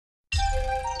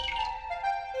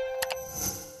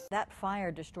That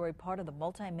fire destroyed part of the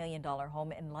multi-million-dollar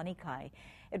home in Lanikai.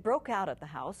 It broke out at the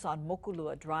house on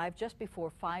Mokulua Drive just before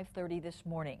 5:30 this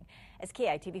morning. As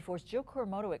KITV4's Jill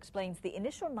Kuramoto explains, the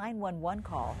initial 911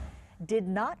 call did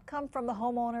not come from the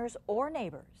homeowners or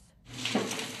neighbors.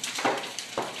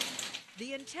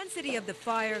 The intensity of the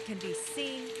fire can be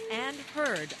seen and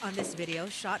heard on this video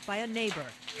shot by a neighbor.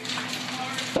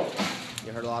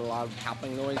 You heard a lot of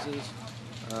popping noises.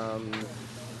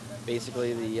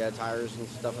 Basically, the tires and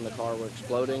stuff in the car were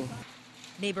exploding.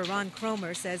 Neighbor Ron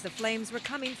Cromer says the flames were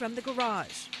coming from the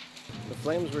garage. The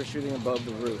flames were shooting above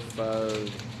the roof,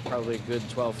 probably a good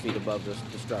 12 feet above the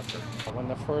structure. When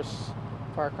the first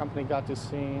fire company got to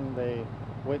scene, they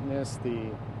witnessed the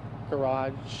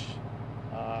garage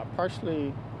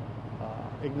partially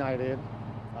ignited.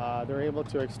 They were able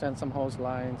to extend some hose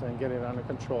lines and get it under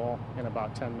control in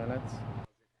about 10 minutes.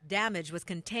 Damage was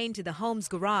contained to the home's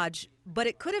garage, but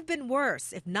it could have been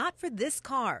worse if not for this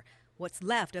car, what's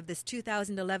left of this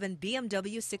 2011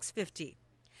 BMW 650.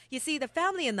 You see, the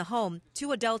family in the home,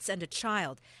 2 adults and a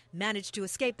child, managed to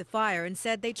escape the fire and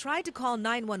said they tried to call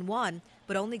 911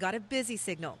 but only got a busy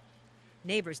signal.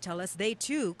 Neighbors tell us they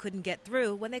too couldn't get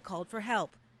through when they called for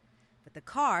help. But the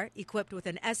car, equipped with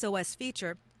an SOS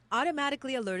feature,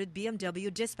 automatically alerted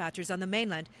BMW dispatchers on the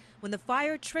mainland when the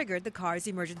fire triggered the car's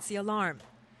emergency alarm.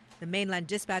 The mainland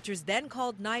dispatchers then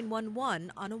called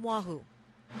 911 on Oahu.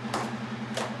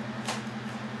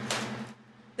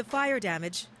 The fire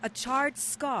damage, a charred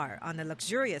scar on the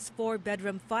luxurious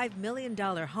 4-bedroom, $5 million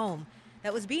home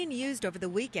that was being used over the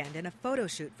weekend in a photo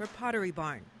shoot for Pottery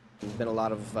Barn. There's been a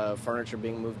lot of furniture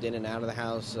being moved in and out of the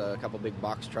house, a couple big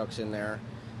box trucks in there.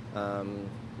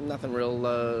 Nothing real,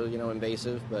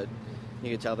 invasive, but you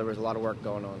could tell there was a lot of work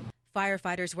going on.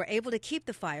 Firefighters were able to keep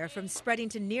the fire from spreading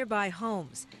to nearby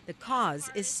homes. The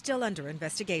cause is still under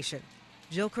investigation.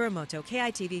 Jill Kuramoto,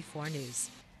 KITV4 News.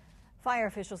 Fire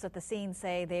officials at the scene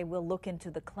say they will look into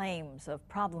the claims of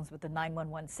problems with the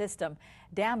 911 system.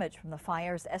 Damage from the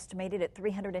fire is estimated at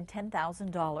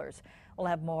 $310,000. We'll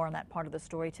have more on that part of the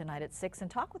story tonight at 6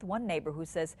 and talk with one neighbor who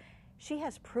says she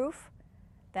has proof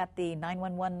that the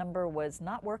 911 number was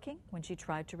not working when she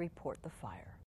tried to report the fire.